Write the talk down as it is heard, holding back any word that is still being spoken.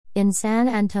In San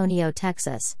Antonio,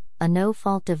 Texas, a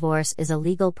no-fault divorce is a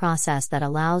legal process that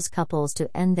allows couples to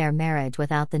end their marriage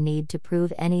without the need to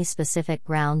prove any specific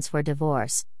grounds for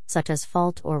divorce, such as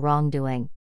fault or wrongdoing.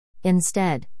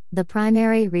 Instead, the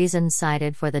primary reason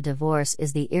cited for the divorce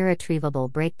is the irretrievable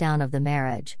breakdown of the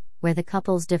marriage, where the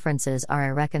couple's differences are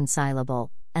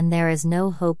irreconcilable, and there is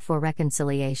no hope for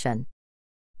reconciliation.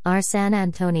 Our San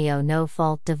Antonio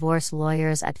no-fault divorce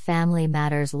lawyers at Family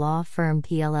Matters law firm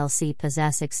PLLC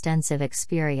possess extensive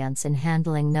experience in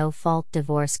handling no-fault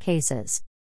divorce cases.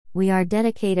 We are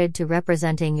dedicated to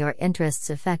representing your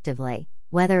interests effectively,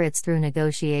 whether it's through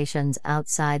negotiations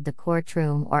outside the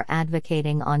courtroom or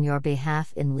advocating on your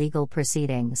behalf in legal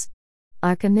proceedings.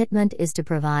 Our commitment is to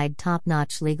provide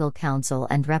top-notch legal counsel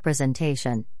and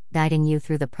representation, guiding you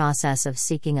through the process of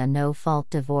seeking a no-fault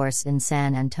divorce in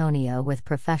San Antonio with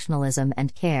professionalism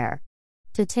and care.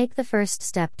 To take the first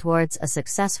step towards a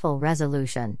successful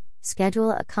resolution,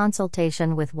 schedule a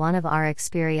consultation with one of our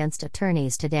experienced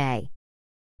attorneys today.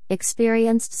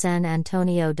 Experienced San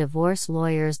Antonio divorce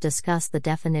lawyers discuss the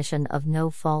definition of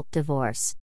no-fault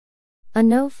divorce. A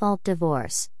no-fault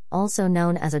divorce, also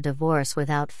known as a divorce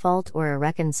without fault or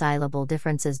irreconcilable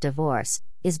differences divorce,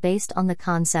 is based on the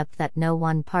concept that no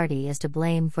one party is to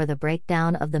blame for the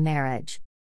breakdown of the marriage.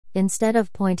 Instead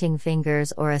of pointing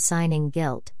fingers or assigning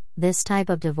guilt, this type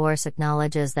of divorce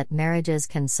acknowledges that marriages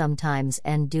can sometimes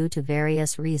end due to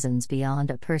various reasons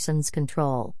beyond a person's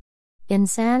control. In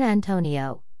San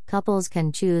Antonio, couples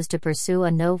can choose to pursue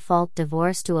a no-fault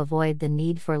divorce to avoid the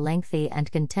need for lengthy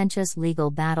and contentious legal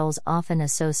battles often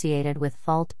associated with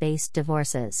fault-based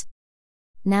divorces.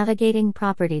 Navigating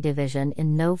property division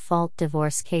in no-fault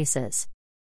divorce cases.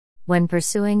 When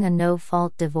pursuing a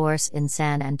no-fault divorce in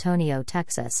San Antonio,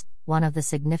 Texas, one of the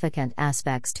significant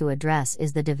aspects to address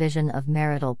is the division of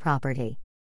marital property.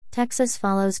 Texas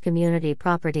follows community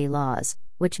property laws,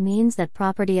 which means that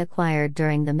property acquired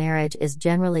during the marriage is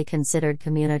generally considered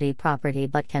community property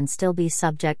but can still be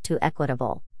subject to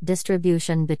equitable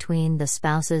distribution between the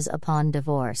spouses upon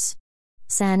divorce.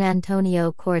 San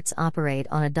Antonio courts operate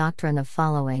on a doctrine of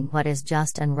following what is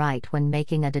just and right when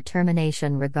making a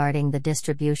determination regarding the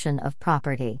distribution of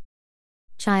property.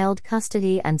 Child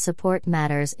custody and support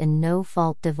matters in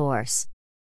no-fault divorce.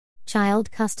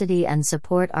 Child custody and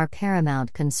support are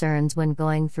paramount concerns when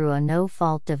going through a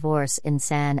no-fault divorce in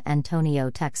San Antonio,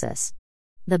 Texas.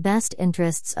 The best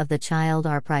interests of the child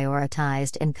are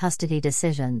prioritized in custody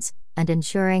decisions, and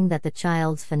ensuring that the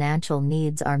child's financial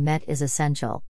needs are met is essential.